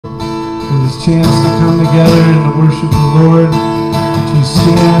Chance to come together and to worship the Lord. Would you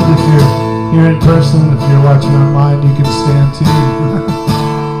stand? If you're here in person, if you're watching online, you can stand too.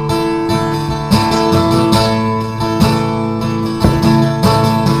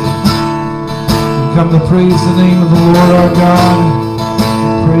 We come to praise the name of the Lord our God.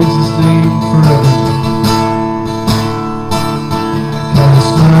 Praise His name forever.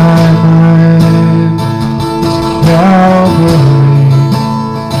 Cast my mind to Calvary,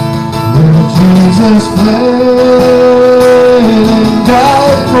 Jesus bled and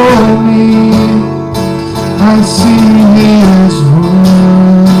died for me. I see His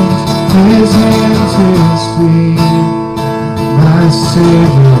wounds, His hands, His feet, my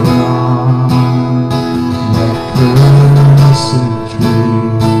Savior on that cursed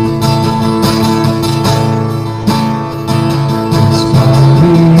tree. His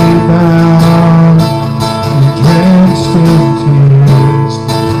body bound and drenched in tears,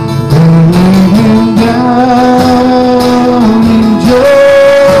 down in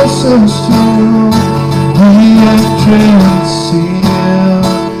Joseph's tomb, the entrance sealed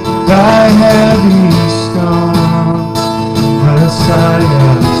by heavy stone,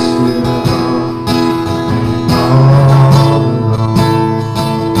 Messiah still and all alone.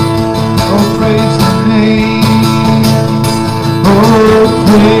 Oh, praise the name, oh,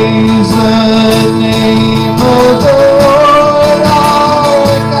 praise the name of the Lord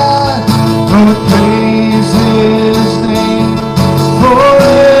our God. Oh, praise His name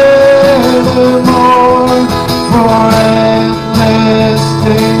forevermore. For endless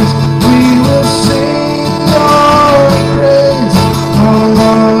days we will sing Your praise, oh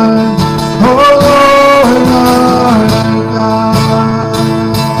Lord our God.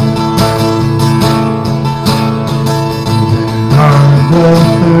 Then on the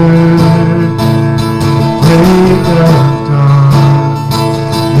third break of dawn,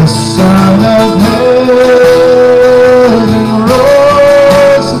 the Son of Heaven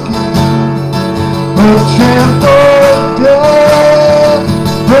rose again. Oh, trample death,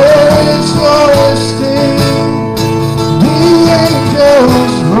 praise Your sting. The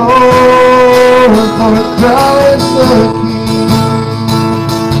angels roar for Christ the King.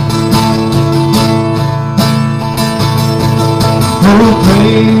 Oh,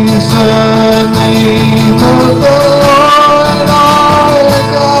 praise the name of the Lord our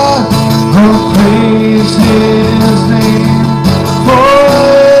God. Oh, praise His name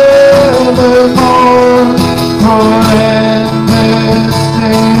forevermore. For endless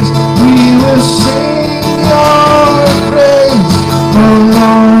days we will sing Your praise, oh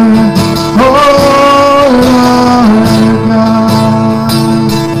Lord our God.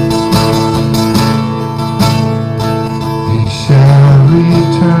 He shall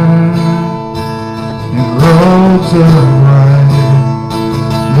return in robes of white,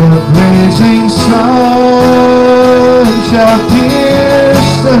 the blazing sun shall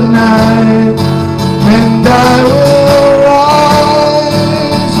pierce the night, and I will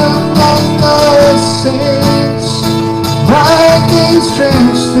rise among the saints, my gaze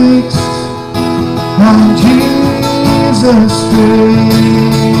transfixed on Jesus'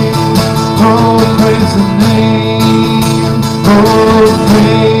 face. Oh, praise the name, oh,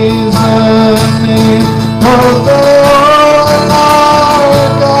 praise the name of the Lord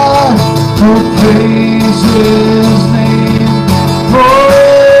our God. Oh, praise His name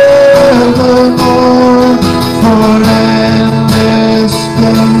forevermore. For endless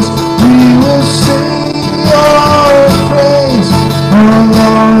days we will sing Your praise, oh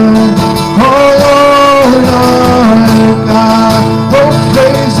Lord our God. Oh,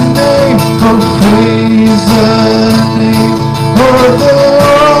 praise the name, oh, praise the name of the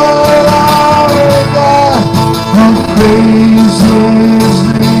Lord our God. Oh,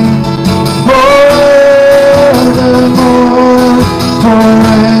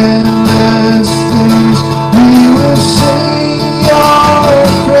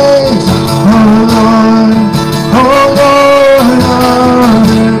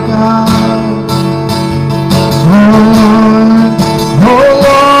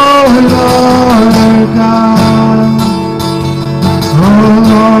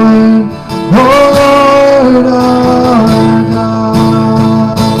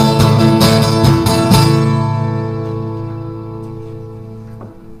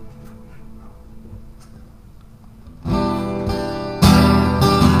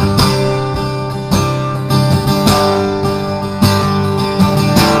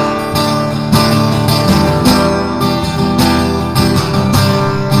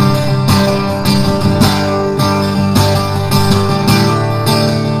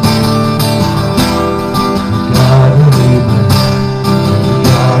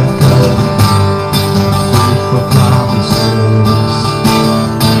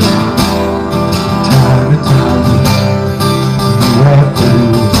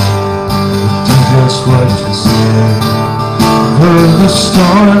 the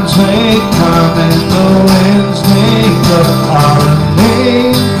storms may come and the winds may blow, I'll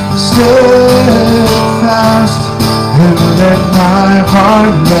remain steadfast and let my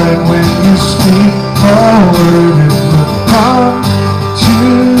heart learn when you speak a word it will come to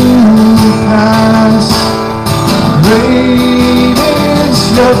pass. Great is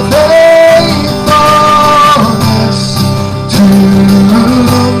your faithfulness to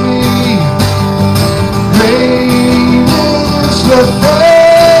me. Great is your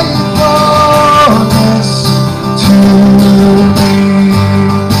faithfulness to me.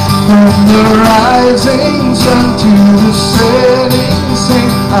 From the rising sun to the setting sun,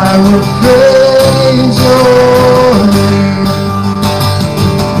 I will praise your name.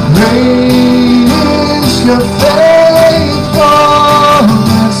 Great is your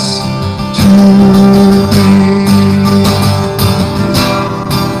faithfulness to me.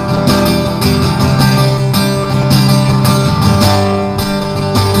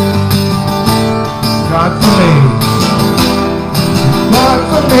 God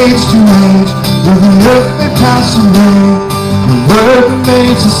from age to age, though the earth may pass away, the word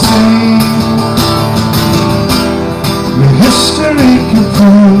remains the same. Your history can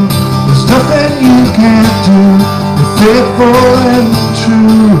prove there's nothing you can't do. You're faithful and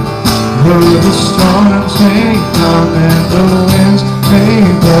true. Though the storms may come and the winds may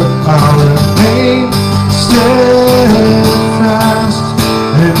blow, I'll remain steadfast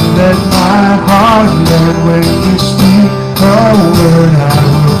and let my heart learn when you speak a word, I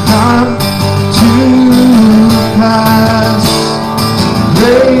will come to pass.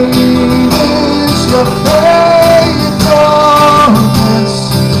 Great is your faithfulness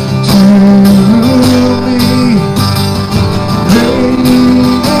to me.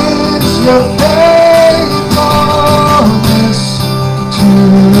 Great is your faithfulness to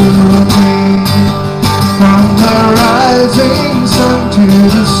me. From the rising sun to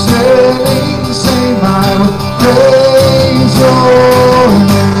the setting sun, I will praise your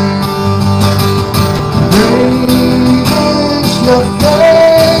name. Great is your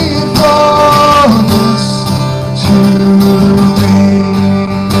faithfulness to me.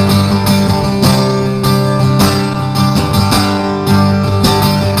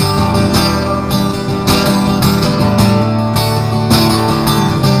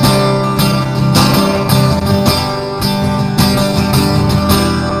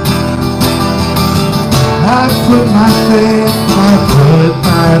 I put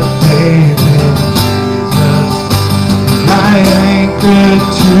my faith in Jesus. I anchored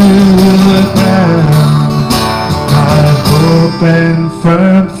to the ground. My hope and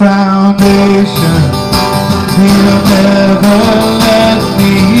firm foundation. He'll never let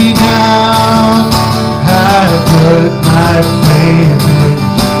me down. I put my faith in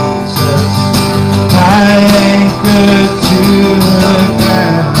Jesus. I anchored to the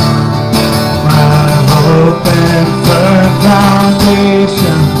ground. Hope and firm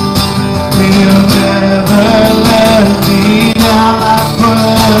foundation, He'll never let me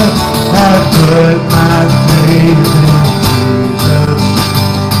down. I put my faith in Jesus.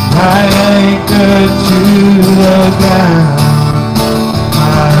 I anchored to the ground.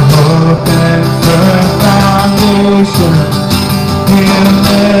 My hope and firm foundation, He'll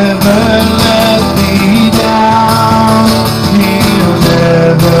never let me down. He'll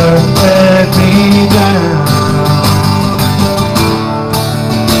never let me down.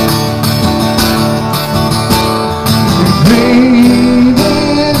 Great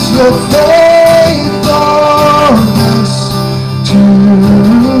is your faithfulness to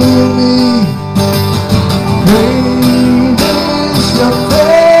me. Great is your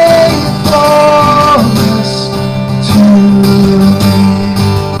faithfulness to me.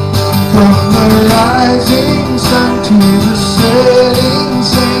 From the rising sun to the setting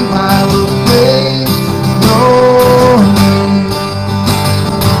sun, I will praise your name.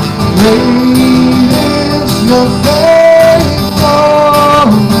 Great is your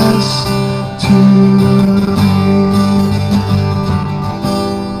faithfulness to me.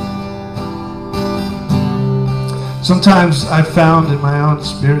 Sometimes I've found in my own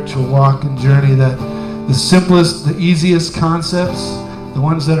spiritual walk and journey that the simplest, the easiest concepts, the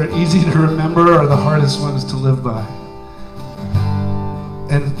ones that are easy to remember, are the hardest ones to live by.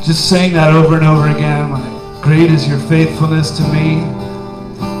 And just saying that over and over again, like, great is your faithfulness to me.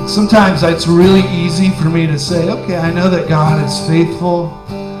 Sometimes it's really easy for me to say, okay, I know that God is faithful.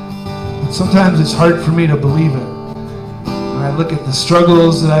 But sometimes it's hard for me to believe it. When I look at the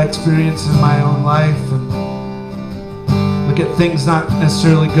struggles that I experience in my own life and look at things not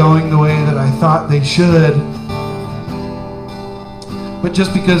necessarily going the way that I thought they should. But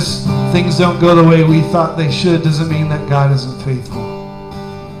just because things don't go the way we thought they should doesn't mean that God isn't faithful.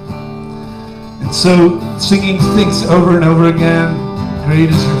 So singing things over and over again, great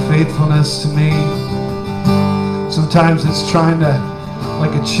is your faithfulness to me. Sometimes it's trying to,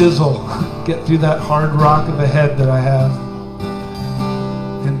 like a chisel, get through that hard rock of a head that I have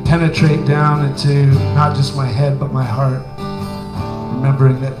and penetrate down into not just my head but my heart,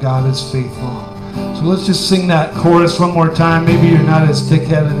 remembering that God is faithful. So let's just sing that chorus one more time. Maybe you're not as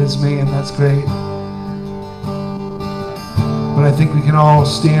thick-headed as me, and that's great. But I think we can all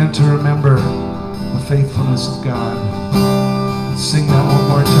stand to remember the faithfulness of God. Let's sing that one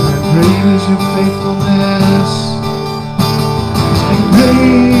more time. Great is your faithfulness. And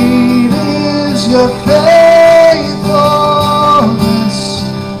great is your faithfulness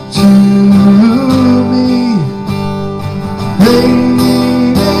to me.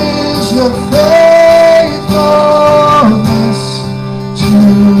 Great is your faithfulness to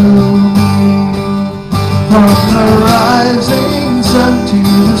me. From the rising sun to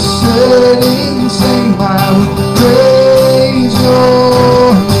the setting sun, I will praise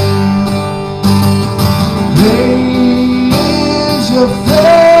your name. Great is your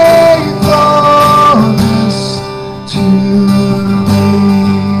faithfulness to me.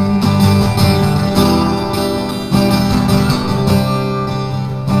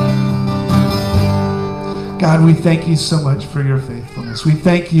 God, we thank you so much for your faithfulness. We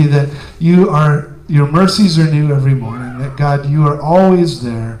thank you that your mercies are new every morning, that God, you are always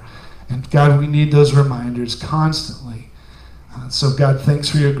there. And God, we need those reminders constantly. So God, thanks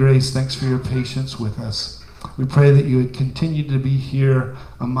for your grace. Thanks for your patience with us. We pray that you would continue to be here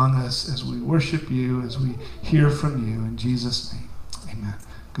among us as we worship you, as we hear from you. In Jesus' name, amen.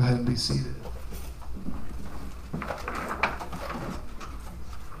 Go ahead and be seated.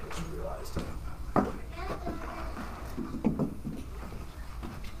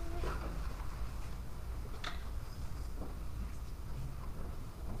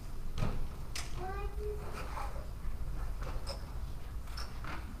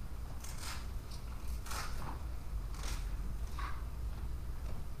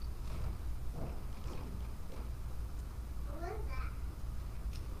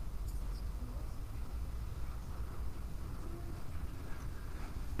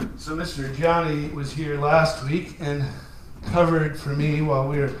 So Mr. Johnny was here last week and covered for me while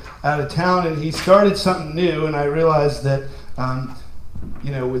we were out of town, and he started something new, and I realized that,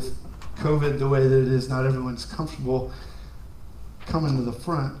 with COVID the way that it is, not everyone's comfortable coming to the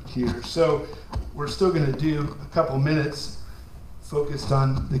front here. So we're still going to do a couple minutes focused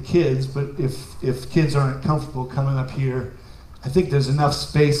on the kids, but if kids aren't comfortable coming up here, I think there's enough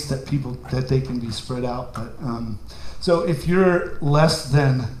space that they can be spread out. But so if you're less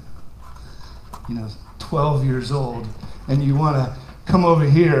than 12 years old and you want to come over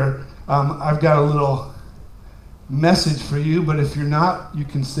here, I've got a little message for you, but if you're not, you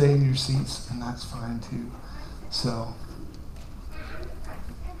can stay in your seats, and that's fine too. So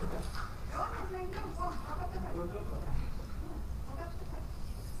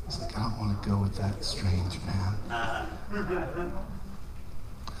it's like, I don't want to go with that strange man.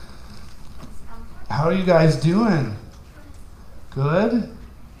 How are you guys doing? Good?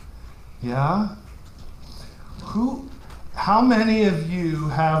 Yeah? How many of you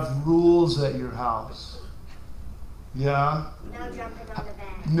have rules at your house? Yeah? No jumping on the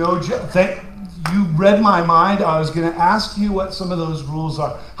bed. You read my mind. I was going to ask you what some of those rules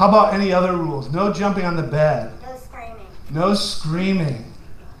are. How about any other rules? No jumping on the bed. No screaming. No screaming.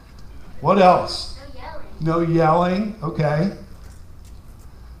 What else? No yelling. No yelling. Okay.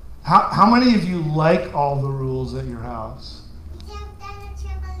 How many of you like all the rules at your house?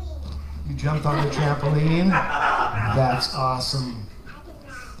 You jumped on the trampoline? That's awesome.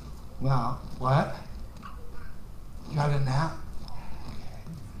 Wow. What? You got a nap?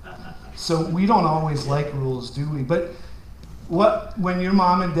 Okay. So we don't always like rules, do we? But when your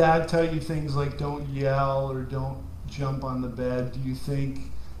mom and dad tell you things like don't yell or don't jump on the bed, do you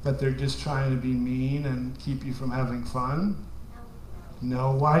think that they're just trying to be mean and keep you from having fun?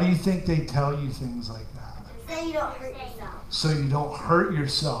 No. Why do you think they tell you things like that? So you don't hurt yourself. So you don't hurt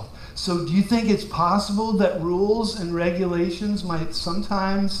yourself. So do you think it's possible that rules and regulations might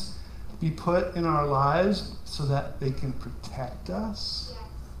sometimes be put in our lives so that they can protect us?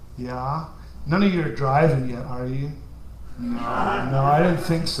 Yes. Yeah? None of you are driving yet, are you? No, I didn't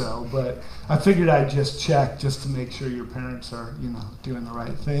think so, but I figured I'd just check just to make sure your parents are, doing the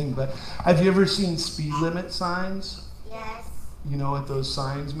right thing. But have you ever seen speed limit signs? Yes. You know what those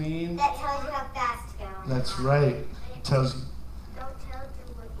signs mean? That tells you how fast to go. That's right. It tells you. Don't tell them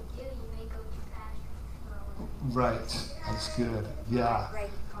what to do. You may go too fast or too slow. Right. That's good. Yeah. Break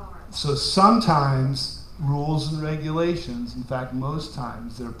the car. So sometimes rules and regulations. In fact, most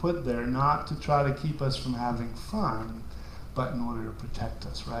times they're put there not to try to keep us from having fun, but in order to protect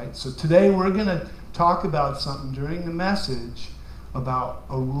us, right? So today we're going to talk about something during the message about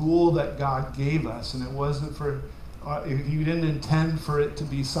a rule that God gave us, and it wasn't for, He didn't intend for it to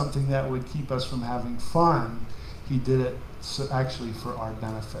be something that would keep us from having fun. He did it actually for our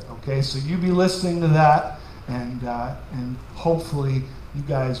benefit, okay? So you be listening to that, and hopefully you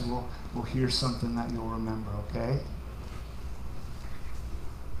guys will hear something that you'll remember, okay?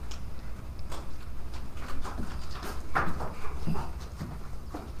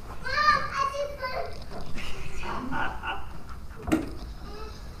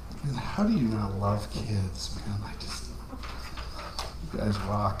 Man, how do you not love kids, man? You guys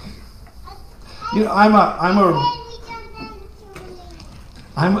rock. You know,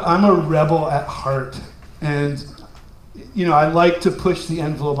 I'm a rebel at heart, and you know, I like to push the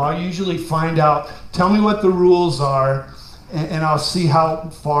envelope. I'll usually find out, tell me what the rules are, and I'll see how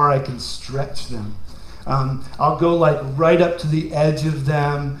far I can stretch them. I'll go like right up to the edge of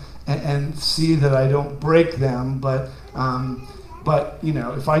them and see that I don't break them, but you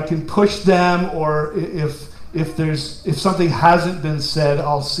know, if I can push them, or if something hasn't been said,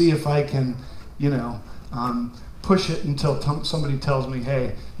 I'll see if I can, you know, push it until somebody tells me,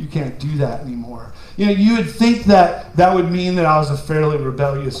 hey, you can't do that anymore. You know, you would think that that would mean that I was a fairly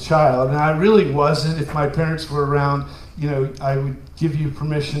rebellious child, and I really wasn't. If my parents were around, you know, I would give you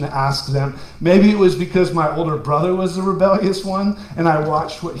permission to ask them. Maybe it was because my older brother was the rebellious one, and I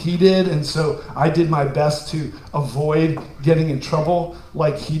watched what he did, and so I did my best to avoid getting in trouble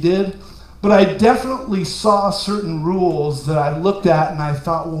like he did. But I definitely saw certain rules that I looked at and I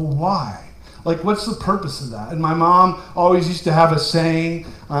thought, well, why? Like, what's the purpose of that? And my mom always used to have a saying,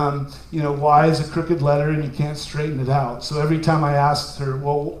 you know, Y is a crooked letter and you can't straighten it out. So every time I asked her,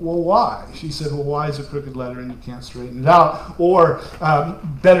 well, why? She said, well, Y is a crooked letter and you can't straighten it out. Or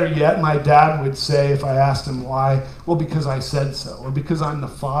better yet, my dad would say, if I asked him why, well, because I said so, or because I'm the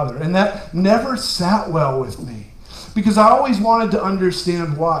father. And that never sat well with me, because I always wanted to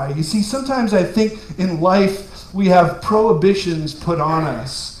understand why. You see, sometimes I think in life we have prohibitions put on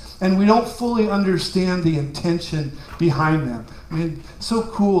us, and we don't fully understand the intention behind them. I mean, so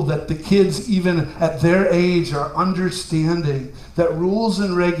cool that the kids, even at their age, are understanding that rules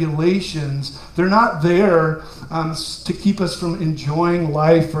and regulations, they're not there to keep us from enjoying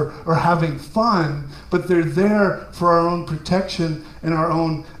life or having fun, but they're there for our own protection and our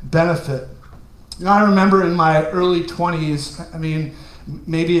own benefit. You know, I remember in my early 20s, I mean,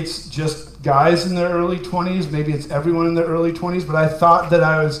 maybe it's just guys in their early 20s, maybe it's everyone in their early 20s, but I thought that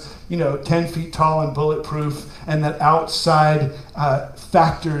I was, you know, 10 feet tall and bulletproof, and that outside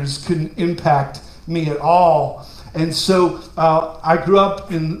factors couldn't impact me at all. And so I grew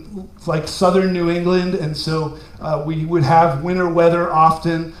up in like southern New England, and so we would have winter weather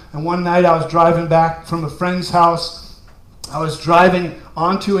often. And one night I was driving back from a friend's house. I was driving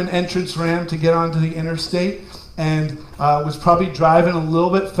onto an entrance ramp to get onto the interstate, and was probably driving a little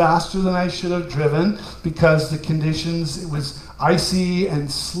bit faster than I should have driven because the conditions, it was icy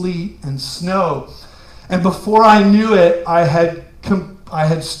and sleet and snow. And before I knew it, I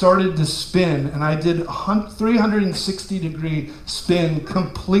had started to spin, and I did a 360-degree spin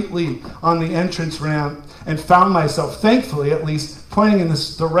completely on the entrance ramp and found myself, thankfully at least, pointing in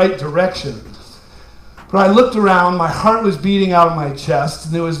the right direction. But I looked around, my heart was beating out of my chest,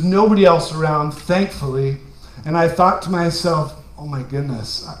 and there was nobody else around, thankfully. And I thought to myself, oh my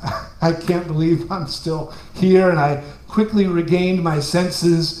goodness, I can't believe I'm still here. And I quickly regained my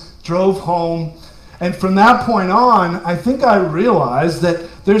senses, drove home. And from that point on, I think I realized that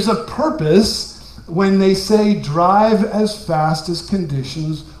there's a purpose when they say drive as fast as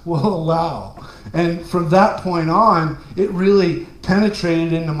conditions will allow. And from that point on, it really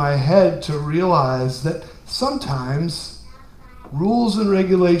penetrated into my head to realize that sometimes rules and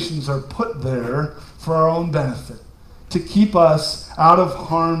regulations are put there for our own benefit, to keep us out of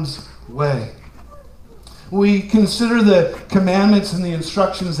harm's way. We consider the commandments and the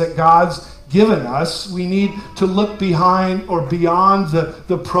instructions that God's given us. We need to look behind or beyond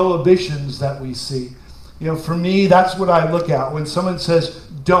the prohibitions that we see. You know, for me, that's what I look at. When someone says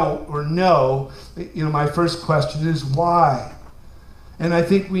don't or no, you know, my first question is why? And I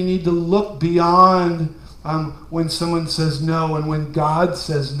think we need to look beyond when someone says no and when God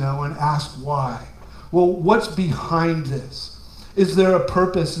says no, and ask why. Well, what's behind this? Is there a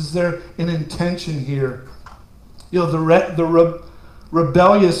purpose? Is there an intention here? You know, the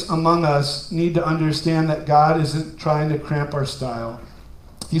rebellious among us need to understand that God isn't trying to cramp our style.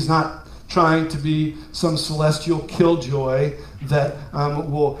 He's not trying to be some celestial killjoy that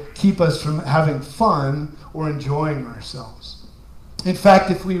will keep us from having fun or enjoying ourselves. In fact,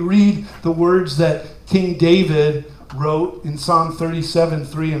 if we read the words that King David wrote in Psalm 37,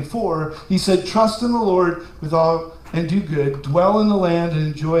 3 and 4, he said, "Trust in the Lord with all and do good. Dwell in the land and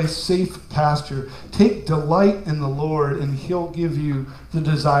enjoy safe pasture. Take delight in the Lord, and he'll give you the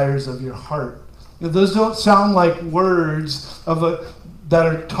desires of your heart." Now, those don't sound like words that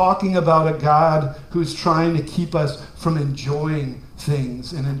are talking about a God who's trying to keep us from enjoying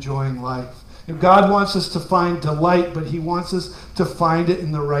things and enjoying life. And God wants us to find delight, but he wants us to find it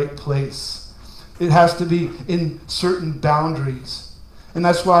in the right place. It has to be in certain boundaries. And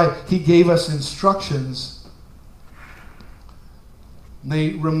that's why he gave us instructions.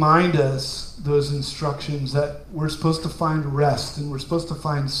 They remind us, those instructions, that we're supposed to find rest and we're supposed to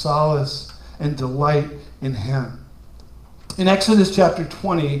find solace and delight in him. In Exodus chapter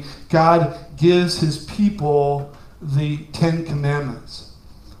 20, God gives his people the 10 Commandments.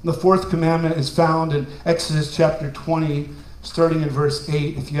 The fourth commandment is found in Exodus chapter 20, starting in verse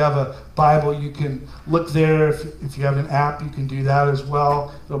 8. If you have a Bible, you can look there. If you have an app, you can do that as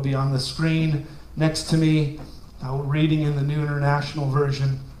well. It'll be on the screen next to me. Reading in the New International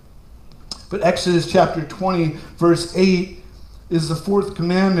Version. But Exodus chapter 20, verse 8 is the fourth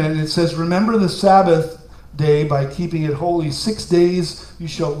commandment. And it says, "Remember the Sabbath day by keeping it holy. 6 days you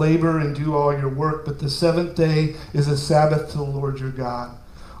shall labor and do all your work, but the seventh day is a Sabbath to the Lord your God.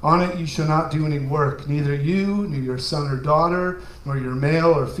 On it you shall not do any work, neither you, nor your son or daughter, nor your male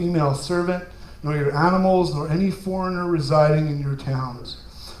or female servant, nor your animals, nor any foreigner residing in your towns.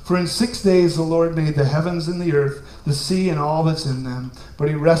 For in 6 days the Lord made the heavens and the earth, the sea and all that's in them, but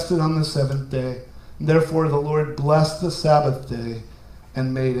he rested on the seventh day. And therefore the Lord blessed the Sabbath day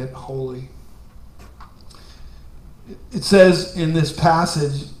and made it holy." It says in this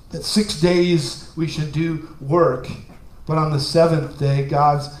passage that 6 days we should do work, but on the seventh day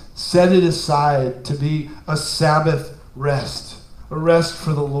God set it aside to be a Sabbath rest, a rest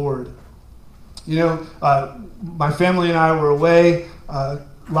for the Lord. You know, my family and I were away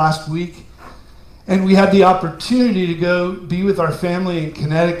last week, and we had the opportunity to go be with our family in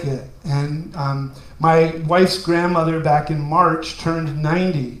Connecticut. And my wife's grandmother back in March turned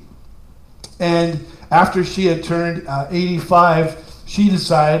 90. And after she had turned 85, she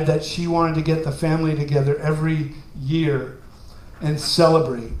decided that she wanted to get the family together every year and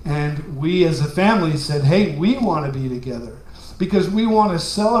celebrate. And we as a family said, hey, we want to be together because we want to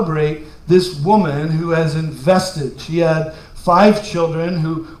celebrate this woman who has invested. She had 5 children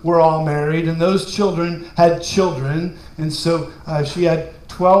who were all married, and those children had children. And so she had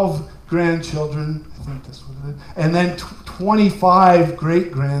 12 grandchildren, I think that's what it is, and then 25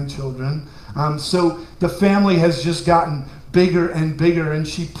 great-grandchildren. So the family has just gotten bigger and bigger, and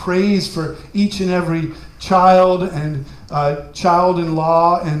she prays for each and every child and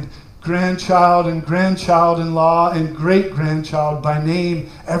child-in-law and grandchild-in-law and great-grandchild by name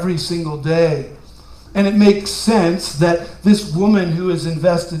every single day. And it makes sense that this woman who has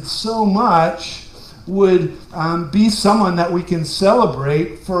invested so much would be someone that we can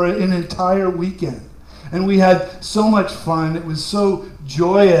celebrate for an entire weekend. And we had so much fun. It was so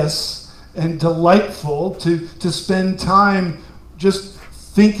joyous and delightful to spend time just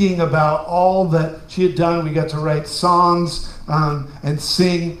thinking about all that she had done. We got to write songs and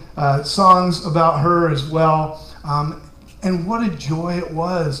sing songs about her as well. And what a joy it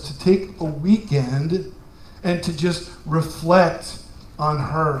was to take a weekend and to just reflect on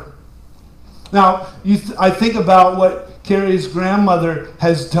her. Now, I think about what Carrie's grandmother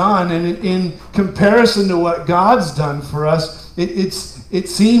has done, and in comparison to what God's done for us, it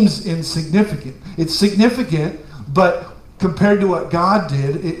seems insignificant. It's significant, but compared to what God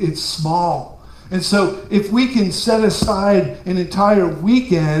did, it's small. And so if we can set aside an entire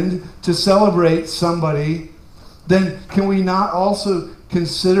weekend to celebrate somebody, then can we not also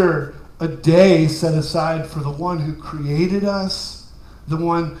consider a day set aside for the one who created us, the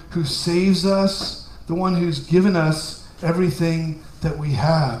one who saves us, the one who's given us everything that we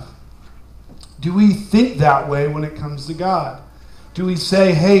have? Do we think that way when it comes to God? Do we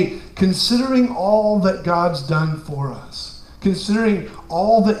say, hey, considering all that God's done for us, considering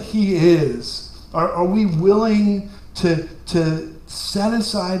all that he is, are we willing to set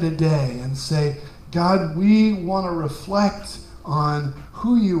aside a day and say, God, we want to reflect on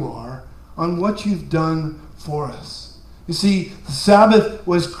who you are, on what you've done for us. You see, the Sabbath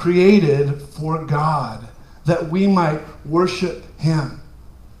was created for God, that we might worship him.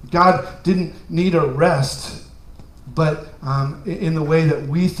 God didn't need a rest, but in the way that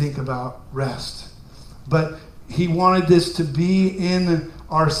we think about rest. But he wanted this to be in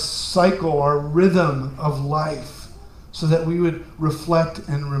our cycle, our rhythm of life, so that we would reflect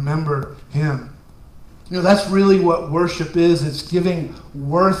and remember him. That's really what worship is. It's giving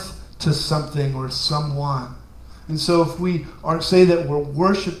worth to something or someone. And so if we say that we're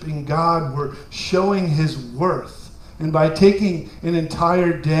worshiping God, we're showing his worth. And by taking an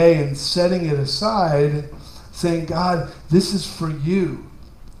entire day and setting it aside, saying, God, this is for you.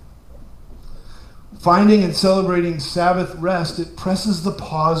 Finding and celebrating Sabbath rest, it presses the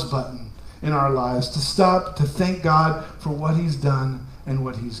pause button in our lives to stop, to thank God for what he's done and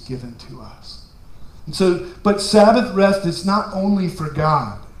what he's given to us. And so, but Sabbath rest is not only for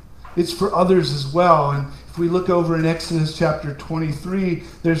God, it's for others as well. And if we look over in Exodus chapter 23,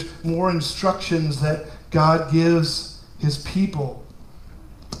 there's more instructions that God gives his people.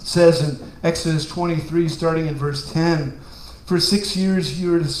 It says in Exodus 23, starting in verse 10, for 6 years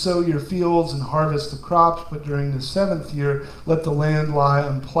you are to sow your fields and harvest the crops, but during the 7th year let the land lie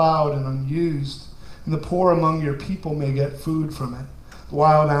unplowed and unused, and the poor among your people may get food from it. The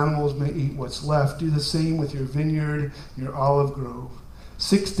wild animals may eat what's left. Do the same with your vineyard, your olive grove.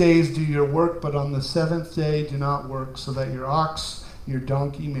 6 days do your work, but on the 7th day do not work, so that your ox and your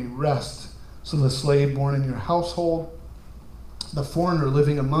donkey may rest, so the slave born in your household, the foreigner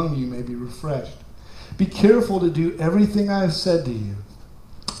living among you, may be refreshed. Be careful to do everything I have said to you.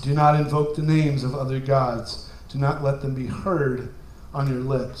 Do not invoke the names of other gods. Do not let them be heard on your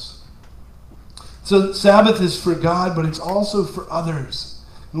lips. So Sabbath is for God, but it's also for others.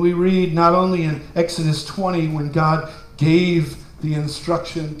 And we read not only in Exodus 20 when God gave the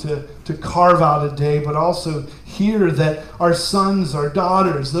instruction to carve out a day, but also here that our sons, our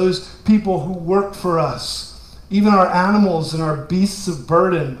daughters, those people who work for us, even our animals and our beasts of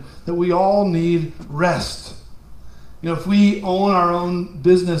burden, that we all need rest. If we own our own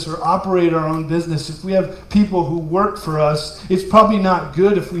business or operate our own business, if we have people who work for us, it's probably not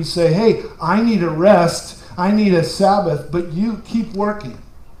good if we say, hey, I need a rest, I need a Sabbath, but you keep working.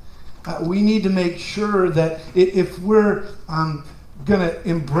 We need to make sure that if we're going to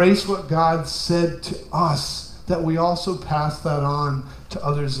embrace what God said to us, that we also pass that on to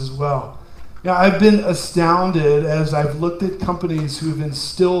others as well. I've been astounded as I've looked at companies who've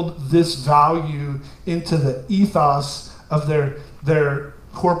instilled this value into the ethos of their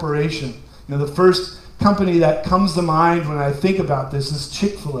corporation. The first company that comes to mind when I think about this is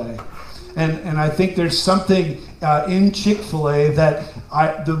Chick-fil-A. And I think there's something in Chick-fil-A that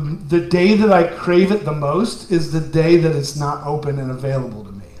the day that I crave it the most is the day that it's not open and available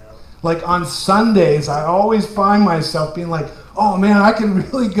to me. Like on Sundays, I always find myself being like, oh man, I can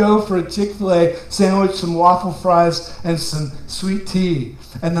really go for a Chick-fil-A sandwich, some waffle fries, and some sweet tea.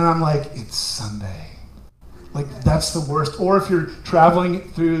 And then I'm like, it's Sunday. Like, that's the worst. Or if you're traveling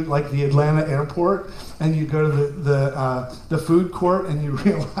through like the Atlanta airport and you go to the food court and you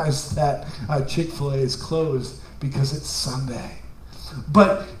realize that Chick-fil-A is closed because it's Sunday.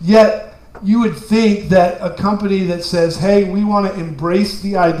 But yet, you would think that a company that says, hey, we want to embrace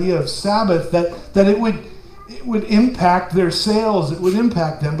the idea of Sabbath, that it would impact their sales, it would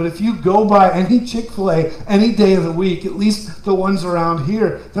impact them. But if you go by any Chick-fil-A any day of the week, at least the ones around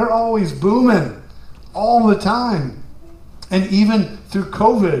here, they're always booming all the time. And even through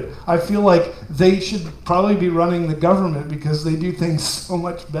COVID, I feel like they should probably be running the government because they do things so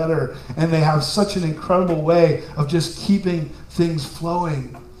much better and they have such an incredible way of just keeping things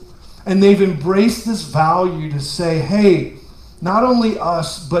flowing. And they've embraced this value to say, hey, not only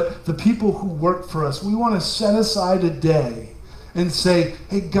us, but the people who work for us, we want to set aside a day and say,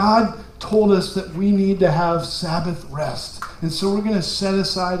 hey, God told us that we need to have Sabbath rest. And so we're going to set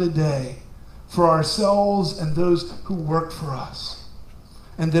aside a day for ourselves and those who work for us.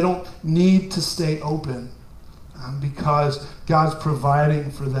 And they don't need to stay open because God's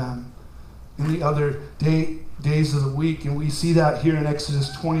providing for them in the other days of the week. And we see that here in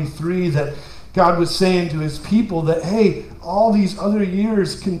Exodus 23, that God was saying to his people that, hey, all these other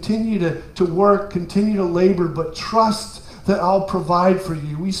years continue to work, continue to labor, but trust that I'll provide for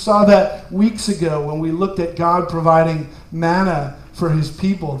you. We saw that weeks ago when we looked at God providing manna for his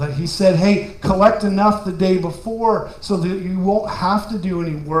people, that he said, hey, collect enough the day before so that you won't have to do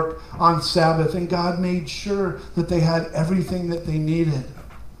any work on Sabbath. And God made sure that they had everything that they needed.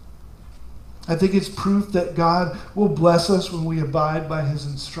 I think it's proof that God will bless us when we abide by his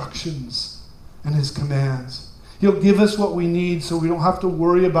instructions and his commands. He'll give us what we need so we don't have to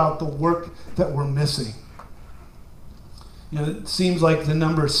worry about the work that we're missing. It seems like the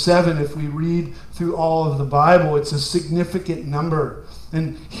number 7, if we read through all of the Bible, it's a significant number.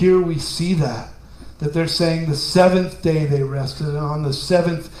 And here we see that that they're saying the seventh day they rested, and on the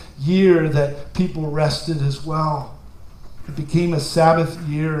seventh year that people rested as well. It became a Sabbath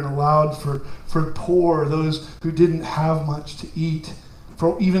year and allowed for poor, those who didn't have much to eat,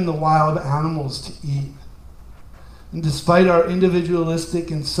 for even the wild animals to eat. And despite our individualistic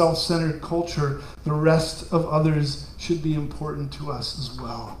and self-centered culture, the rest of others should be important to us as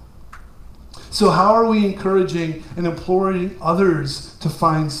well. So how are we encouraging and imploring others to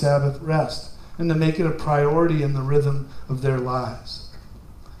find Sabbath rest and to make it a priority in the rhythm of their lives?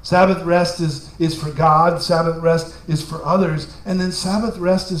 Sabbath rest is for God, Sabbath rest is for others, and then Sabbath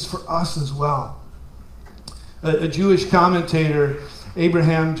rest is for us as well. A Jewish commentator,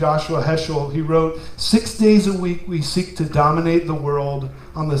 Abraham Joshua Heschel, he wrote, 6 days a week we seek to dominate the world.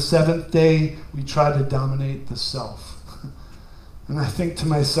 On the seventh day, we try to dominate the self. And I think to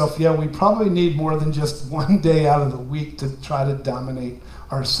myself, yeah, we probably need more than just one day out of the week to try to dominate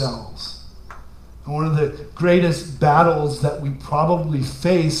ourselves. And one of the greatest battles that we probably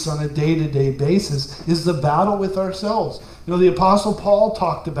face on a day-to-day basis is the battle with ourselves. You know, the Apostle Paul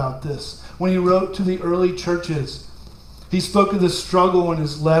talked about this when he wrote to the early churches. He spoke of the struggle in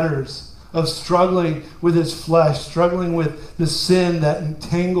his letters, of struggling with his flesh, struggling with the sin that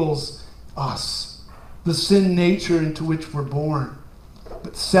entangles us, the sin nature into which we're born.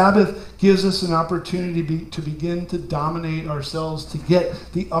 But Sabbath gives us an opportunity to begin to dominate ourselves, to get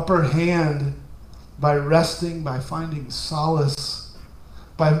the upper hand by resting, by finding solace,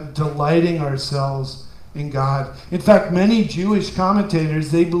 by delighting ourselves in God. In fact, many Jewish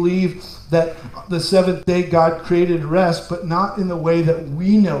commentators, they believe that the seventh day God created rest, but not in the way that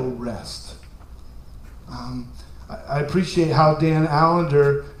we know rest. I appreciate how Dan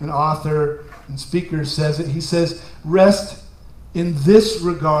Allender, an author and speaker, says it. He says, rest in this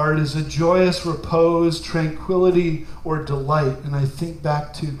regard is a joyous repose, tranquility, or delight. And I think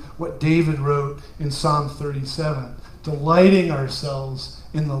back to what David wrote in Psalm 37, delighting ourselves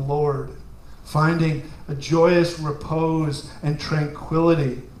in the Lord, finding a joyous repose and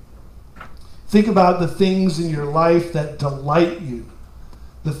tranquility. Think about the things in your life that delight you,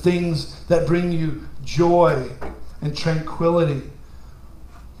 the things that bring you joy and tranquility.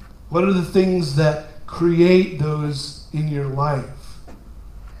 What are the things that create those in your life?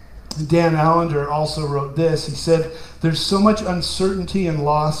 Dan Allender also wrote this. He said, there's so much uncertainty and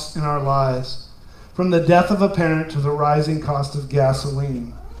loss in our lives, from the death of a parent to the rising cost of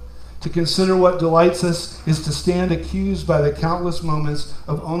gasoline. To consider what delights us is to stand accused by the countless moments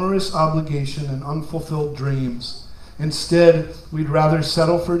of onerous obligation and unfulfilled dreams. Instead, we'd rather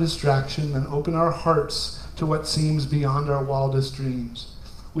settle for distraction than open our hearts to what seems beyond our wildest dreams.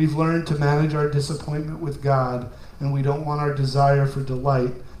 We've learned to manage our disappointment with God, and we don't want our desire for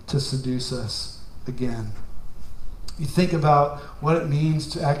delight to seduce us again. You think about what it means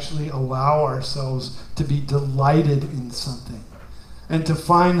to actually allow ourselves to be delighted in something, and to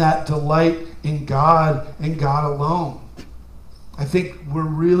find that delight in God and God alone. I think we're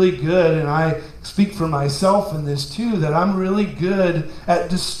really good, and I speak for myself in this too, that I'm really good at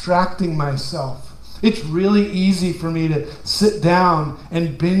distracting myself. It's really easy for me to sit down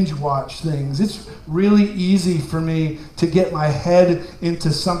and binge watch things. It's really easy for me to get my head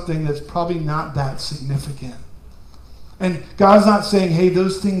into something that's probably not that significant. And God's not saying, hey,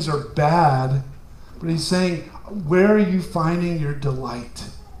 those things are bad, but he's saying, where are you finding your delight?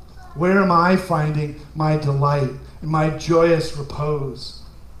 Where am I finding my delight and my joyous repose?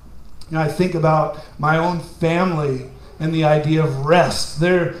 You know, I think about my own family and the idea of rest.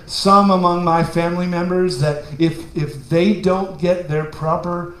 There are some among my family members that if they don't get their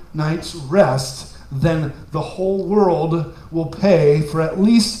proper night's rest, then the whole world will pay for at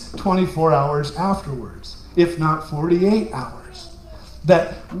least 24 hours afterwards, if not 48 hours.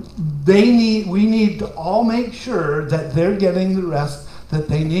 That we need to all make sure that they're getting the rest that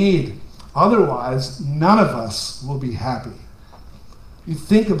they need. Otherwise, none of us will be happy. You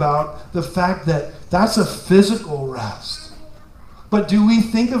think about the fact that that's a physical rest. But do we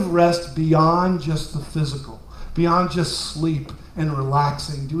think of rest beyond just the physical, beyond just sleep and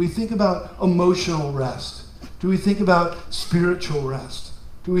relaxing? Do we think about emotional rest? Do we think about spiritual rest?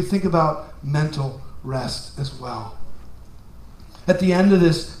 Do we think about mental rest as well? At the end of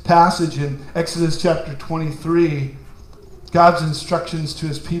this passage in Exodus chapter 23, God's instructions to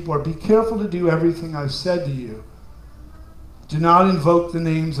his people are, be careful to do everything I've said to you. Do not invoke the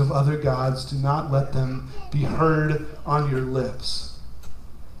names of other gods. Do not let them be heard on your lips.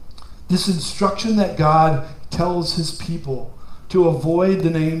 This instruction that God tells his people to avoid the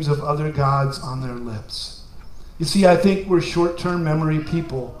names of other gods on their lips. You see, I think we're short-term memory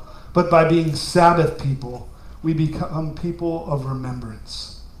people, but by being Sabbath people, we become people of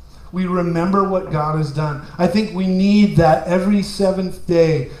remembrance. We remember what God has done. I think we need that every seventh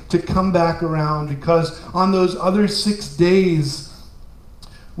day to come back around, because on those other 6 days,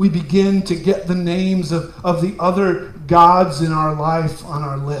 we begin to get the names of the other gods in our life on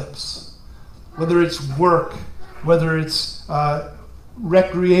our lips. Whether it's work, whether it's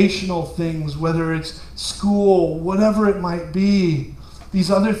recreational things, whether it's school, whatever it might be,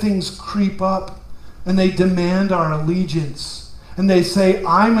 these other things creep up and they demand our allegiance. And they say,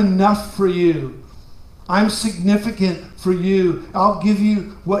 I'm enough for you. I'm significant for you. I'll give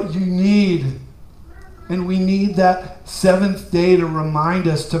you what you need. And we need that seventh day to remind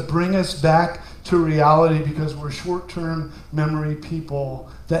us, to bring us back to reality, because we're short-term memory people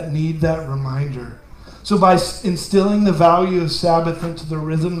that need that reminder. So by instilling the value of Sabbath into the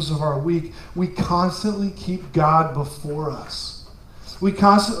rhythms of our week, we constantly keep God before us. We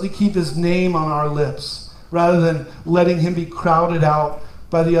constantly keep his name on our lips, rather than letting him be crowded out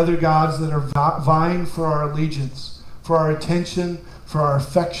by the other gods that are vying for our allegiance, for our attention, for our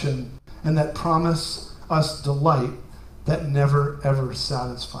affection, and that promise us delight that never, ever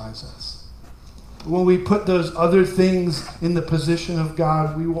satisfies us. When we put those other things in the position of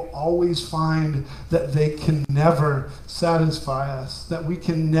God, we will always find that they can never satisfy us, that we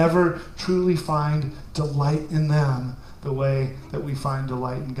can never truly find delight in them the way that we find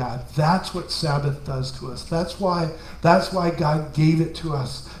delight in God. That's what Sabbath does to us. That's why God gave it to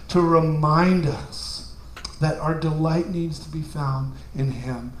us, to remind us that our delight needs to be found in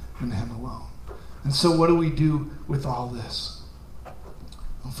him and him alone. And so what do we do with all this?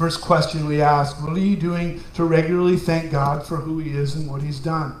 First question we ask, what are you doing to regularly thank God for who he is and what he's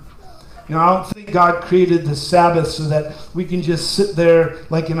done? You know, I don't think God created the Sabbath so that we can just sit there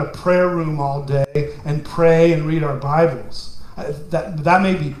like in a prayer room all day and pray and read our Bibles. That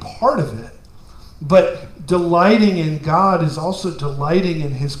may be part of it. But delighting in God is also delighting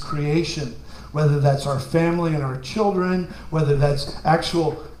in his creation, whether that's our family and our children, whether that's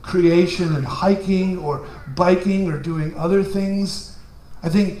actual creation and hiking or biking or doing other things. I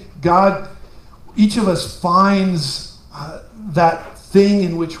think God, each of us finds that thing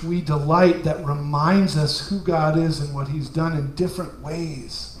in which we delight that reminds us who God is and what he's done in different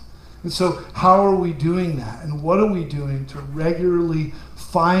ways. And so how are we doing that? And what are we doing to regularly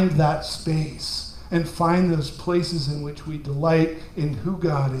find that space and find those places in which we delight in who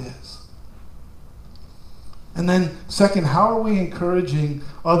God is? And then second, how are we encouraging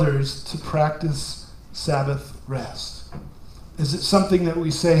others to practice Sabbath rest? Is it something that we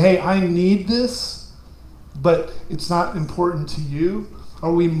say, hey, I need this, but it's not important to you?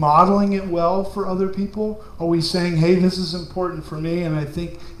 Are we modeling it well for other people? Are we saying, hey, this is important for me, and I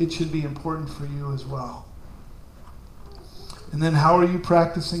think it should be important for you as well? And then how are you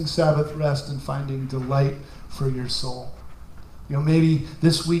practicing Sabbath rest and finding delight for your soul? You know, maybe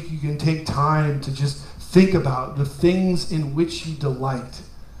this week you can take time to just think about the things in which you delight,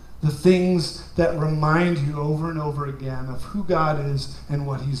 the things that remind you over and over again of who God is and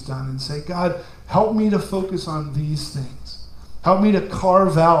what he's done, and say, God, help me to focus on these things. Help me to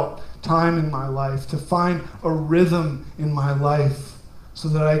carve out time in my life, to find a rhythm in my life so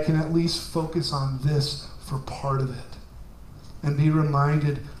that I can at least focus on this for part of it and be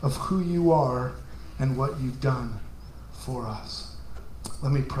reminded of who you are and what you've done for us.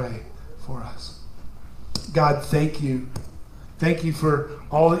 Let me pray for us. God, thank you. Thank you for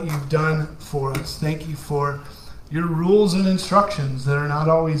all that you've done for us. Thank you for your rules and instructions that are not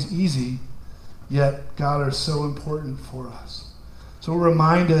always easy, yet, God, are so important for us. So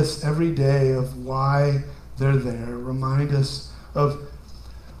remind us every day of why they're there. Remind us of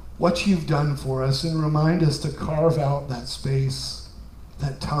what you've done for us, and remind us to carve out that space,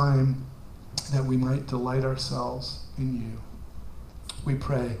 that time, that we might delight ourselves in you. We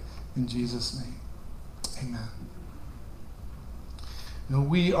pray in Jesus' name. Amen. You know,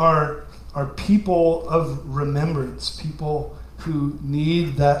 we are people of remembrance, people who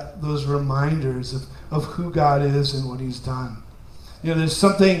need those reminders of who God is and what he's done. You know, there's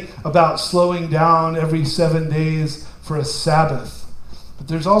something about slowing down every 7 days for a Sabbath, but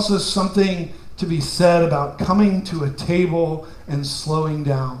there's also something to be said about coming to a table and slowing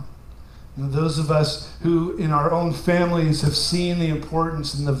down. You know, those of us who in our own families have seen the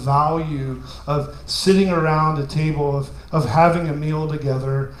importance and the value of sitting around a table, of having a meal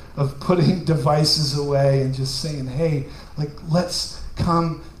together, of putting devices away and just saying, hey, let's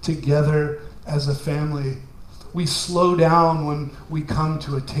come together as a family. We slow down when we come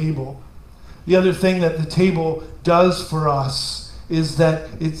to a table. The other thing that the table does for us is that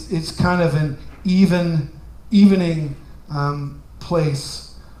it's kind of an evening place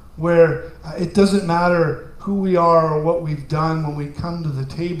where it doesn't matter who we are or what we've done, when we come to the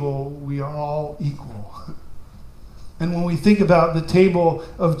table, we are all equal. And when we think about the table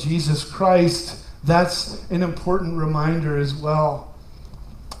of Jesus Christ, that's an important reminder as well.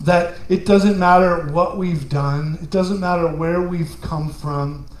 That it doesn't matter what we've done, it doesn't matter where we've come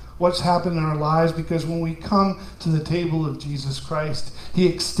from, what's happened in our lives, because when we come to the table of Jesus Christ, he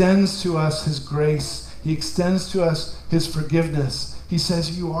extends to us his grace. He extends to us his forgiveness. He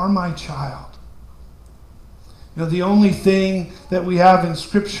says, you are my child. You know, the only thing that we have in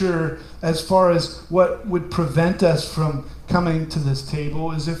Scripture as far as what would prevent us from coming to this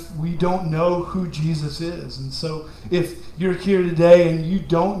table is if we don't know who Jesus is. And so if you're here today and you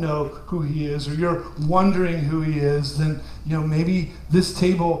don't know who he is, or you're wondering who he is, then maybe this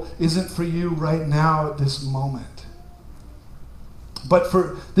table isn't for you right now at this moment. But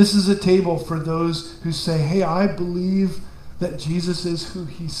this is a table for those who say, hey, I believe that Jesus is who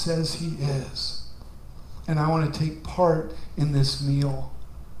he says he is. And I want to take part in this meal.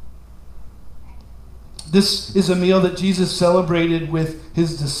 This is a meal that Jesus celebrated with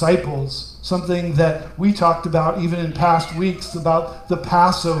his disciples, something that we talked about even in past weeks about the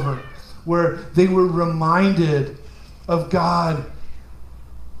Passover, where they were reminded of God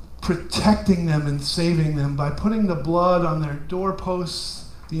protecting them and saving them by putting the blood on their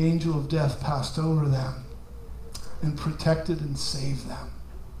doorposts. The angel of death passed over them and protected and saved them.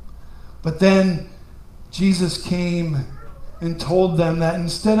 But then Jesus came and told them that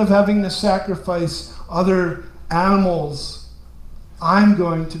instead of having to sacrifice other animals, I'm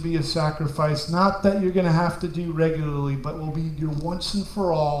going to be a sacrifice, not that you're going to have to do regularly, but will be your once and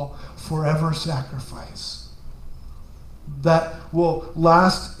for all, forever sacrifice that will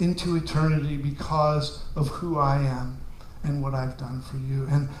last into eternity because of who I am and what I've done for you.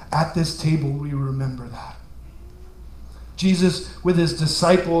 And at this table, we remember that. Jesus, with his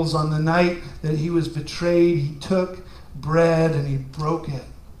disciples on the night that he was betrayed, he took bread and he broke it.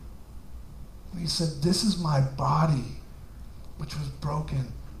 And he said, this is my body, which was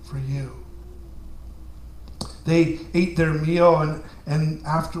broken for you. They ate their meal, and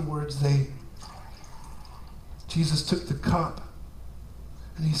afterwards Jesus took the cup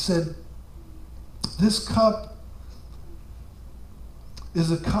and he said, this cup is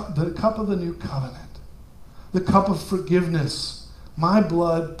the cup of the new covenant. The cup of forgiveness, my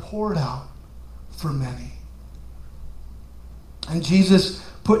blood poured out for many. And Jesus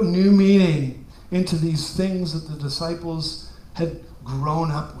put new meaning into these things that the disciples had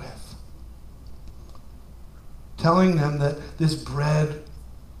grown up with, telling them that this bread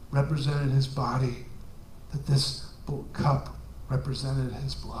represented his body, that this cup represented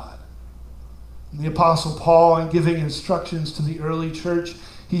his blood. And the Apostle Paul, in giving instructions to the early church,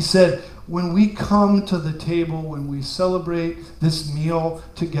 he said, when we come to the table, when we celebrate this meal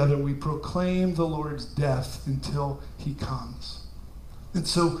together, we proclaim the Lord's death until he comes. And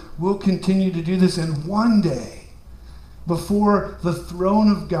so we'll continue to do this. And one day, before the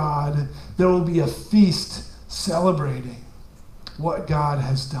throne of God, there will be a feast celebrating what God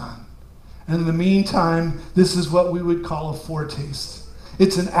has done. And in the meantime, this is what we would call a foretaste.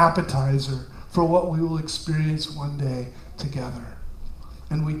 It's an appetizer for what we will experience one day together.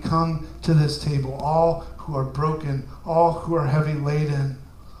 And we come to this table, all who are broken, all who are heavy laden,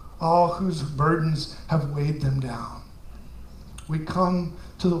 all whose burdens have weighed them down. We come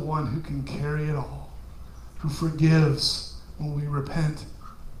to the one who can carry it all, who forgives when we repent.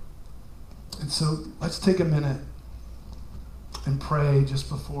 And so let's take a minute and pray just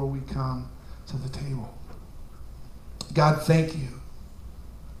before we come to the table. God, thank you.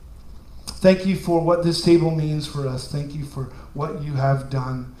 Thank you for what this table means for us. Thank you for what you have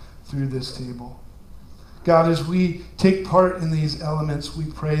done through this table. God, as we take part in these elements, we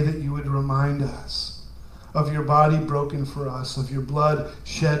pray that you would remind us of your body broken for us, of your blood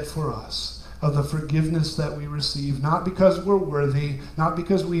shed for us, of the forgiveness that we receive, not because we're worthy, not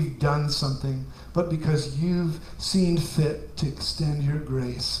because we've done something, but because you've seen fit to extend your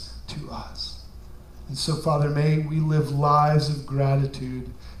grace to us. And so, Father, may we live lives of gratitude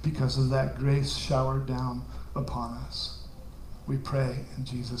because of that grace showered down upon us. We pray in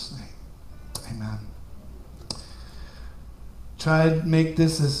Jesus' name. Amen. Try to make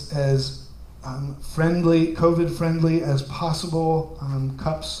this as friendly, COVID-friendly as possible.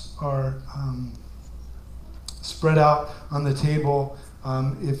 Cups are spread out on the table.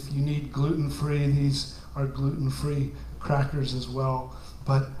 If you need gluten-free, these are gluten-free crackers as well.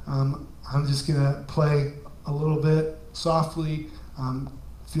 But I'm just going to play a little bit softly.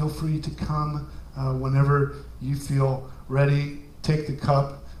 Feel free to come whenever you feel ready. Take the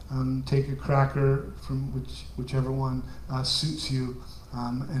cup, take a cracker from whichever one suits you,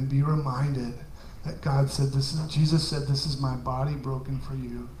 and be reminded That God said, Jesus said, this is my body broken for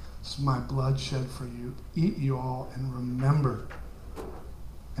you. This is my blood shed for you. Eat you all and remember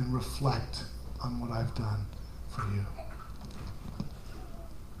and reflect on what I've done for you.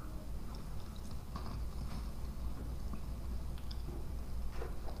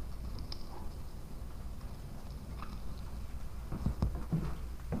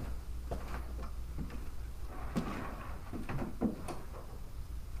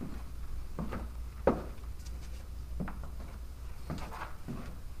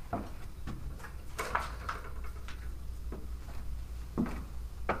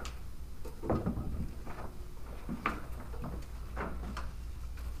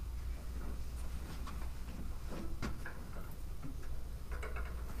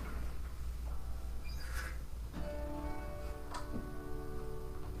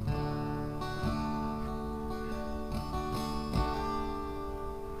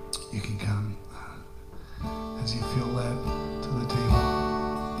 You can come as you feel led to the table.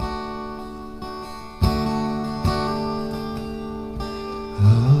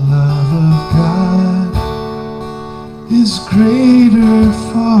 The love of God is greater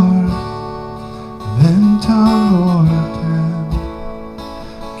far than tongue or pen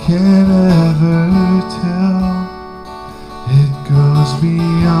can ever tell. It goes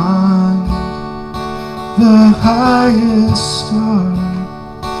beyond the highest star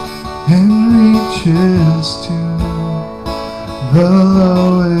and reaches to the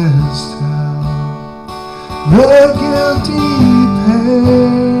lowest hell. The guilty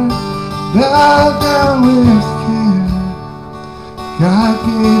pair bowed down with care. God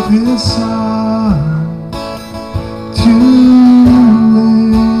gave His Son to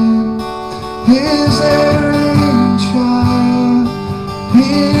live. His erring child He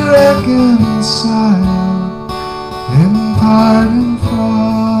reconciled and pardoned from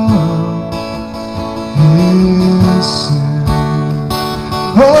His sin.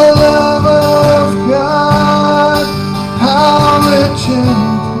 Oh, love of God, how rich and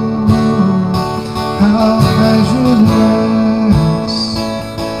pure, how measureless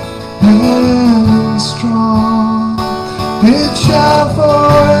and strong, it shall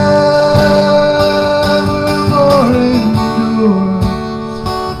forevermore endure.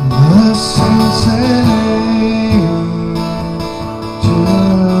 The saints and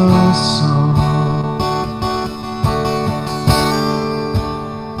angels song.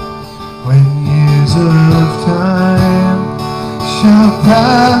 When years of time shall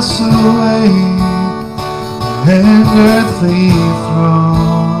pass away and earthly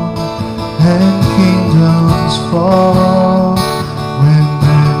throne and kingdoms fall, when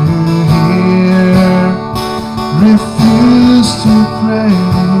men who hear refuse to pray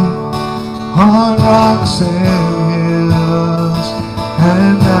on rocks and hills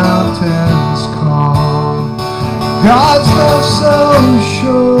and mountains calm, God's love so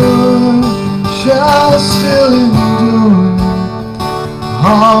sure shall still endure,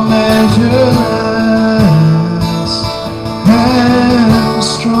 all measureless and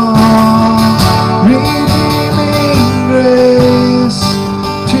strong, redeeming grace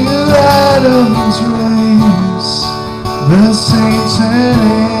to Adam's race, the saints and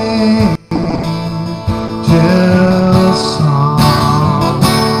angels song.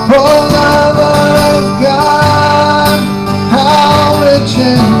 Oh, love of God, how rich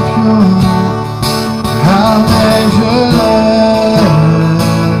and pure, how measureless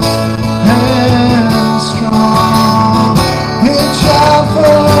and strong, it shall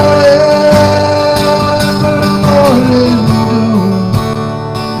forevermore endure.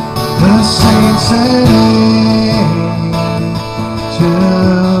 The saints and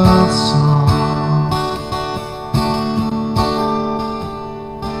angels song.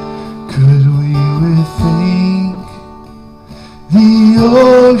 Could we think the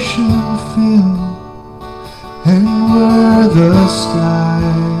ocean fill, and were the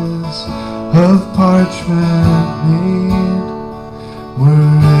skies of parchment made,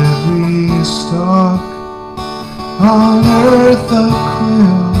 were every stalk on earth a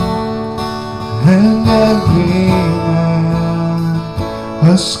quill, and every man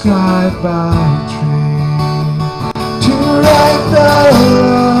a scribe by trade, to write the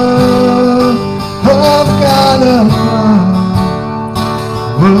love of God above,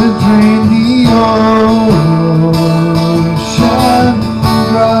 would drain the ocean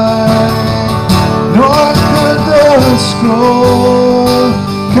dry, nor could the scroll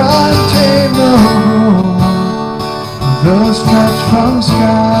contain the whole, those stretched from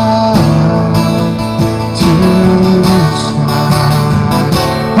sky to sky.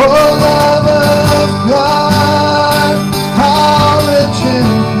 Oh, love of God, how rich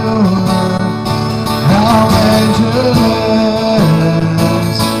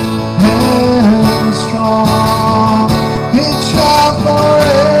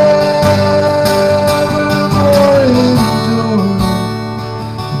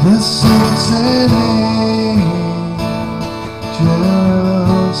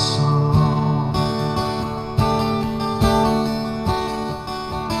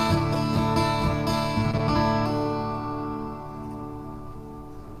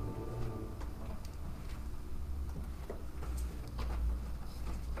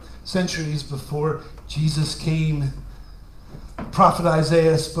Centuries before Jesus came, Prophet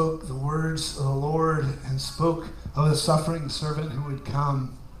Isaiah spoke the words of the Lord and spoke of the suffering servant who would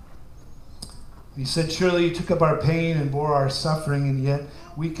come. He said, "Surely you took up our pain and bore our suffering, and yet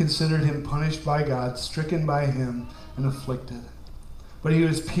we considered him punished by God, stricken by him, and afflicted. But he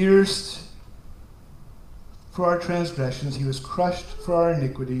was pierced for our transgressions, he was crushed for our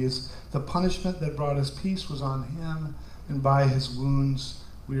iniquities. The punishment that brought us peace was on him, and by his wounds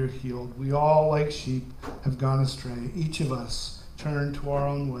we are healed. We all, like sheep, have gone astray. Each of us turned to our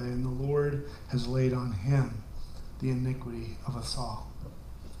own way, and the Lord has laid on him the iniquity of us all."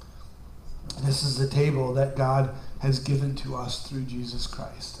 This is the table that God has given to us through Jesus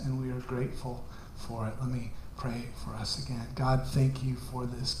Christ, and we are grateful for it. Let me pray for us again. God, thank you for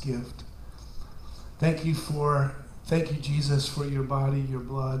this gift. Thank you, Jesus, for your body, your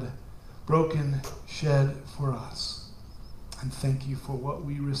blood, broken, shed for us. And thank you for what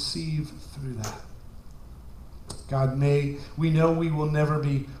we receive through that. God, we know we will never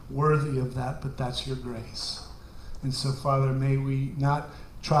be worthy of that, but that's your grace. And so, Father, may we not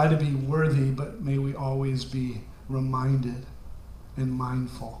try to be worthy, but may we always be reminded and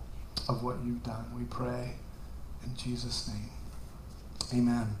mindful of what you've done. We pray in Jesus' name.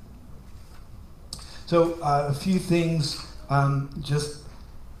 Amen. So a few things just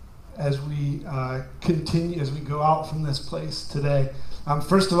as we continue, as we go out from this place today.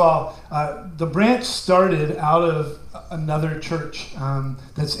 First of all, the branch started out of another church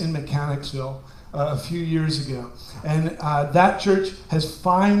that's in Mechanicsville a few years ago. And that church has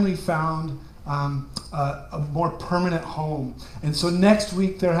finally found a more permanent home. And so next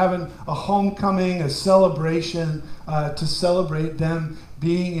week they're having a homecoming, a celebration to celebrate them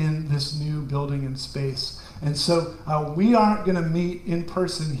being in this new building and space. And so we aren't going to meet in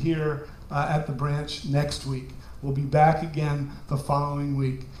person here at the branch next week. We'll be back again the following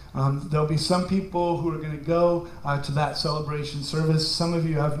week. There'll be some people who are going to go to that celebration service. Some of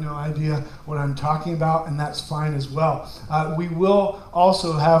you have no idea what I'm talking about, and that's fine as well. We will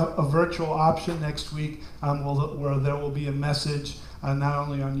also have a virtual option next week where there will be a message not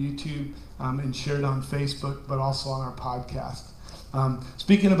only on YouTube and shared on Facebook, but also on our podcast.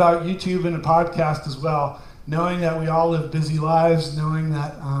 Speaking about YouTube and a podcast as well, knowing that we all live busy lives, knowing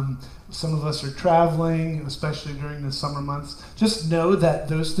that some of us are traveling, especially during the summer months, just know that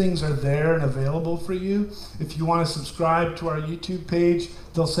those things are there and available for you. If you want to subscribe to our YouTube page,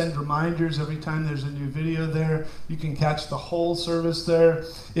 they'll send reminders every time there's a new video there. You can catch the whole service there.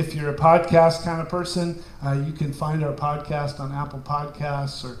 If you're a podcast kind of person, you can find our podcast on Apple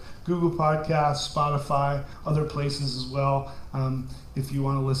Podcasts or Google Podcasts, Spotify, other places as well. If you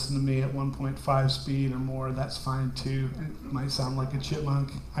want to listen to me at 1.5 speed or more, that's fine too. It might sound like a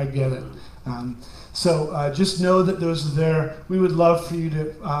chipmunk. I get it. So just know that those are there. We would love for you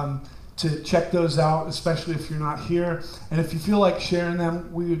to check those out, especially if you're not here. And if you feel like sharing them,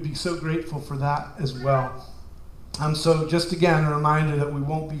 we would be so grateful for that as well. So just again, a reminder that we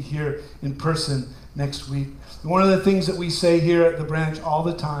won't be here in person next week. One of the things that we say here at the branch all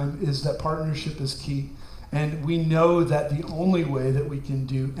the time is that partnership is key. And we know that the only way that we can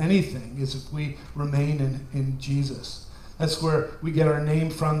do anything is if we remain in Jesus. That's where we get our name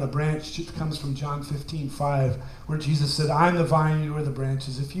from. The branch comes from John 15:5, where Jesus said, "I'm the vine, you are the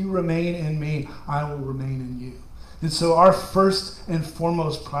branches. If you remain in me, I will remain in you." And so our first and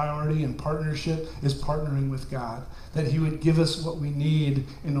foremost priority in partnership is partnering with God, that he would give us what we need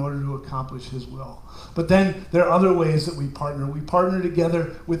in order to accomplish his will. But then there are other ways that we partner. We partner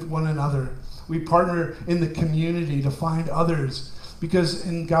together with one another. We partner in the community to find others. Because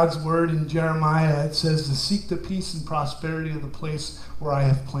in God's word in Jeremiah, it says to seek the peace and prosperity of the place where I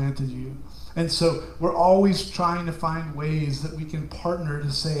have planted you. And so we're always trying to find ways that we can partner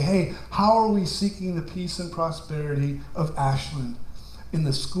to say, hey, how are we seeking the peace and prosperity of Ashland in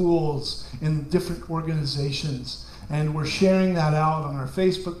the schools, in different organizations? And we're sharing that out on our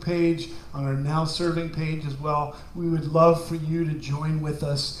Facebook page, on our Now Serving page as well. We would love for you to join with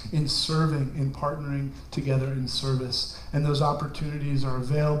us in serving, in partnering together in service. And those opportunities are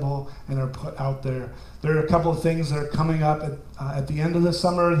available and are put out there. There are a couple of things that are coming up at the end of the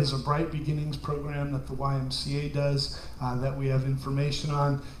summer. There's a Bright Beginnings program that the YMCA does that we have information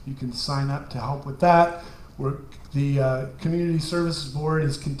on. You can sign up to help with that. The Community Services Board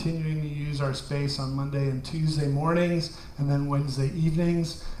is continuing to use our space on Monday and Tuesday mornings and then Wednesday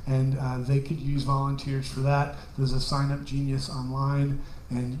evenings, and they could use volunteers for that. There's a Sign Up Genius online,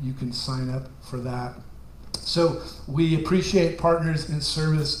 and you can sign up for that. So we appreciate partners in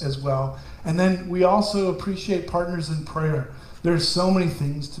service as well. And then we also appreciate partners in prayer. There's so many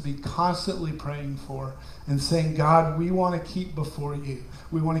things to be constantly praying for and saying, God, we want to keep before you.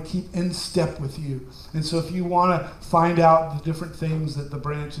 We want to keep in step with you. And so if you want to find out the different things that the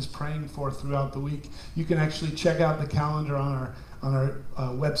branch is praying for throughout the week, you can actually check out the calendar on our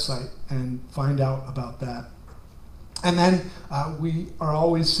website and find out about that. And then we are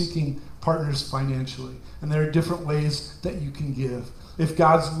always seeking partners financially. And there are different ways that you can give. If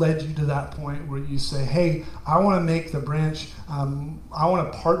God's led you to that point where you say, hey, I want to make the branch, I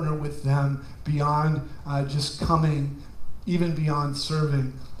want to partner with them beyond just coming, even beyond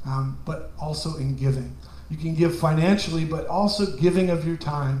serving, but also in giving. You can give financially, but also giving of your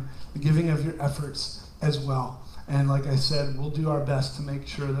time, giving of your efforts as well. And like I said, we'll do our best to make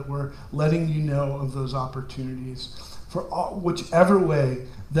sure that we're letting you know of those opportunities. For whichever way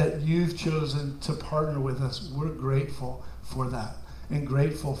that you've chosen to partner with us, we're grateful for that and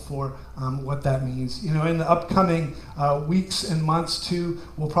grateful for what that means. You know, in the upcoming weeks and months too,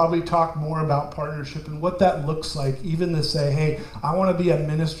 we'll probably talk more about partnership and what that looks like, even to say, hey, I want to be a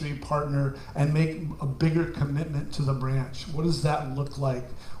ministry partner and make a bigger commitment to the branch. What does that look like?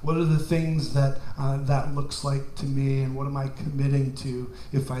 What are the things that that looks like to me, and what am I committing to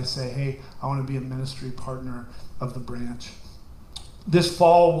if I say, hey, I want to be a ministry partner of the branch? This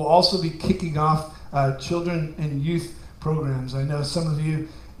fall, we'll also be kicking off children and youth programs. I know some of you,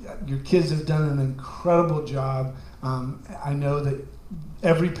 your kids have done an incredible job. I know that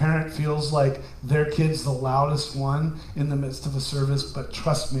every parent feels like their kid's the loudest one in the midst of a service, but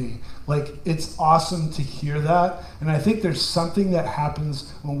trust me, like, it's awesome to hear that. And I think there's something that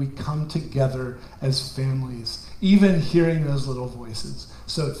happens when we come together as families, even hearing those little voices.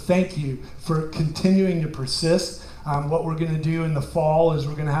 So thank you for continuing to persist. What we're going to do in the fall is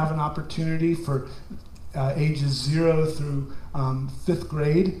we're going to have an opportunity for ages 0 through 5th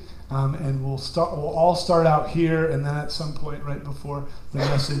grade, and we'll all start out here, and then at some point right before the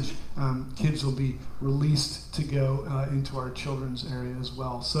message, kids will be released to go into our children's area as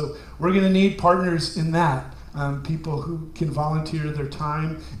well. So we're going to need partners in that. People who can volunteer their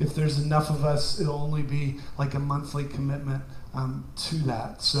time. If there's enough of us, it'll only be like a monthly commitment to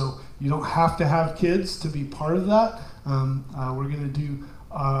that. So you don't have to have kids to be part of that. We're going to do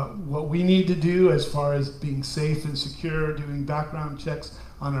what we need to do as far as being safe and secure, doing background checks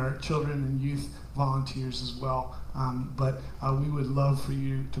on our children and youth volunteers as well. But we would love for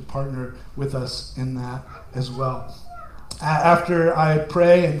you to partner with us in that as well. After I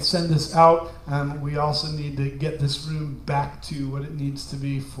pray and send this out, we also need to get this room back to what it needs to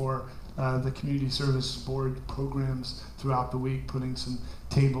be for the Community Service Board programs throughout the week, putting some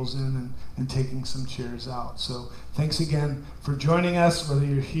tables in and taking some chairs out. So thanks again for joining us, whether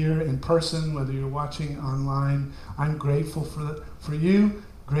you're here in person, whether you're watching online. I'm grateful for you,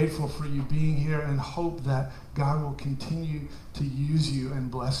 grateful for you being here, and hope that God will continue to use you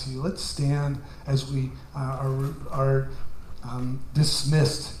and bless you. Let's stand as we are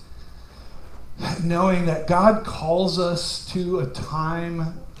dismissed, knowing that God calls us to a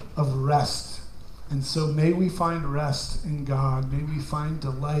time of rest. And so may we find rest in God. May we find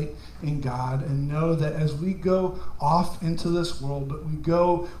delight in God, and know that as we go off into this world, but we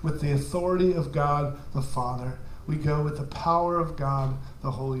go with the authority of God the Father. We go with the power of God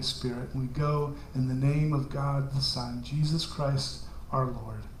the Holy Spirit. And we go in the name of God the Son, Jesus Christ our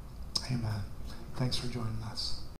Lord. Amen. Thanks for joining us.